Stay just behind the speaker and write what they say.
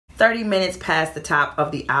30 minutes past the top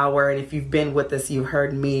of the hour. And if you've been with us, you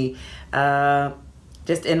heard me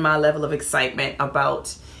just in my level of excitement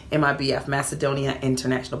about MIBF, Macedonia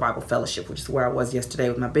International Bible Fellowship, which is where I was yesterday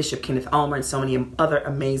with my Bishop Kenneth Almer and so many other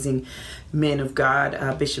amazing men of God,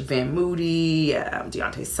 Bishop Van Moody,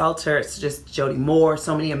 Deontay Salter, it's just Jody Moore,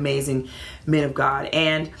 so many amazing men of God.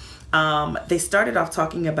 And they started off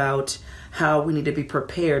talking about how we need to be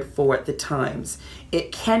prepared for the times.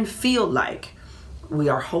 It can feel like we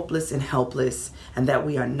are hopeless and helpless and that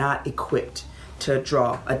we are not equipped to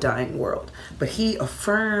draw a dying world. But he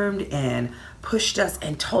affirmed and pushed us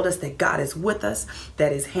and told us that God is with us,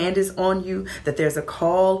 that his hand is on you, that there's a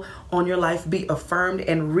call on your life. Be affirmed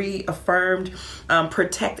and reaffirmed.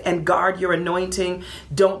 Protect and guard your anointing.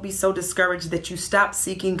 Don't be so discouraged that you stop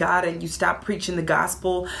seeking God and you stop preaching the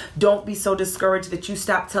gospel. Don't be so discouraged that you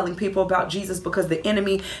stop telling people about Jesus because the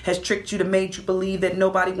enemy has tricked you to make you believe that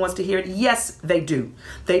nobody wants to hear it. Yes, they do.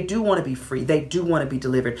 They do want to be free. They do want to be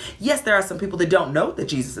delivered. Yes, there are some people that don't know that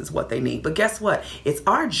Jesus is what they need. But guess what? It's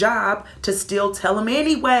our job to still tell them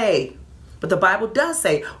anyway. But the Bible does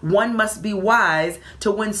say one must be wise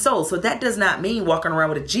to win souls. So that does not mean walking around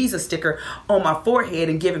with a Jesus sticker on my forehead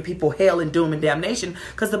and giving people hell and doom and damnation.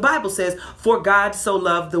 Because the Bible says, for God so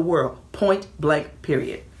loved the world. Point blank,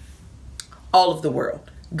 period. All of the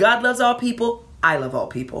world. God loves all people. I love all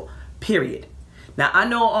people. Period. Now, I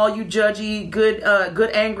know all you judgy,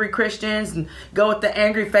 good angry Christians and go with the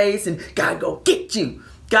angry face and God go get you.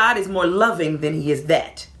 God is more loving than he is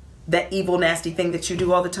that evil, nasty thing that you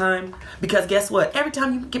do all the time. Because guess what? Every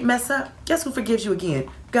time you get messed up, guess who forgives you again?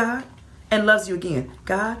 God. And loves you again?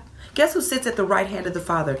 God. Guess who sits at the right hand of the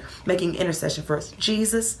Father making intercession for us?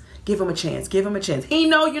 Jesus. Give him a chance. Give him a chance. He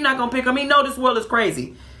know you're not going to pick him. He know this world is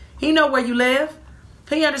crazy. He know where you live.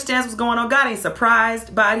 He understands what's going on. God ain't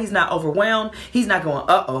surprised by it. He's not overwhelmed. He's not going,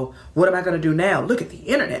 uh-oh, what am I going to do now? Look at the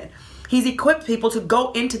internet. He's equipped people to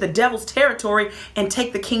go into the devil's territory and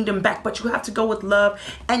take the kingdom back. But you have to go with love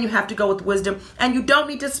and you have to go with wisdom. And you don't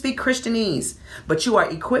need to speak Christianese. But you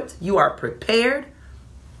are equipped. You are prepared.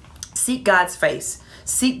 Seek God's face.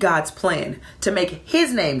 Seek God's plan to make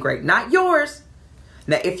his name great, not yours.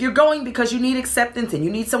 Now, if you're going because you need acceptance and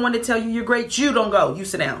you need someone to tell you you're great, you don't go. You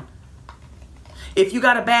sit down. If you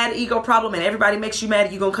got a bad ego problem and everybody makes you mad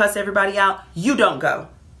and you're going to cuss everybody out, you don't go.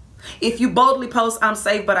 If you boldly post, I'm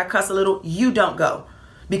saved, but I cuss a little, you don't go.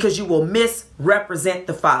 Because you will misrepresent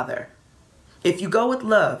the Father. If you go with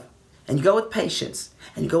love and you go with patience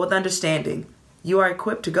and you go with understanding, you are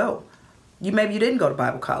equipped to go. Maybe you didn't go to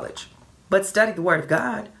Bible college, but study the Word of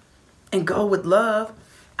God and go with love.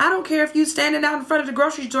 I don't care if you standing out in front of the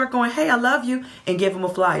grocery store going, hey, I love you, and give them a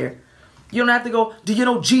flyer. You don't have to go, do you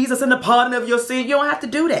know Jesus and the pardon of your sin? You don't have to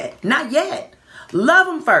do that. Not yet. Love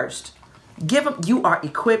them first. Give them. You are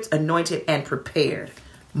equipped, anointed, and prepared.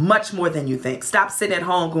 Much more than you think. Stop sitting at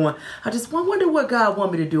home going, I just wonder what God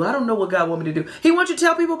wants me to do. I don't know what God wants me to do. He wants you to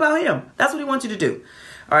tell people about him. That's what he wants you to do.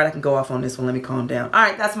 All right, I can go off on this one. Let me calm down. All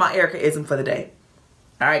right, that's my Ericaism for the day.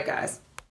 All right, guys.